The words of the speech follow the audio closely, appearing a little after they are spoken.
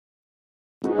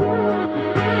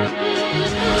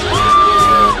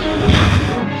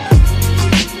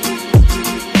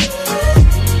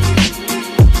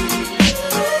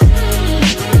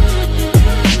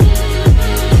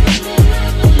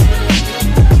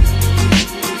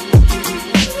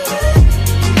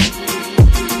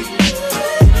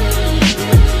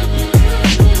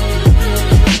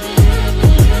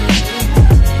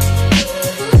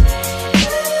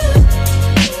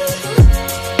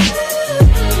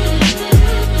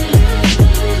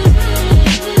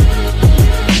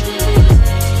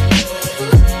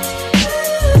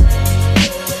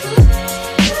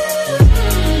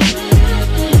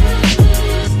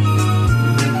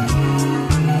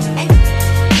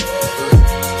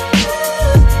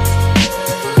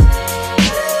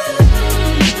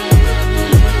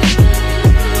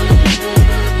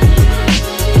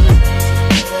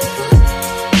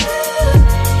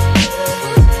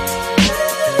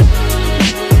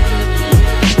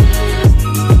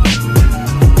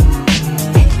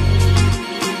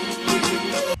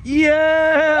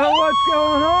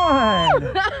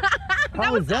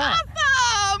was that?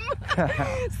 Awesome!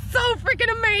 So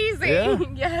freaking amazing. Yeah?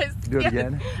 Yes. Do it yes.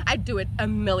 again? I'd do it a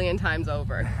million times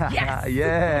over. Yes.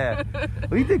 Yeah.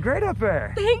 Well, you did great up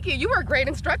there. Thank you. You were a great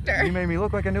instructor. You made me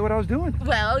look like I knew what I was doing.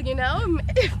 Well, you know,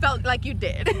 it felt like you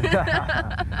did.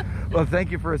 Well,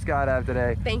 thank you for a skydive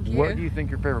today. Thank you. What do you think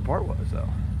your favorite part was, though?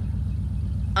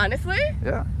 Honestly?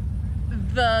 Yeah.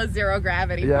 The zero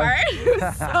gravity Yeah. part. It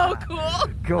was so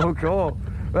cool. Cool, cool.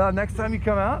 Well, next time you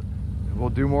come out, we'll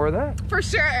do more of that. For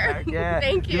sure. Yeah.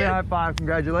 Thank you. Give me a high five.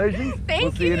 Congratulations. Thank you.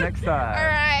 We'll see you next time. All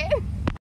right.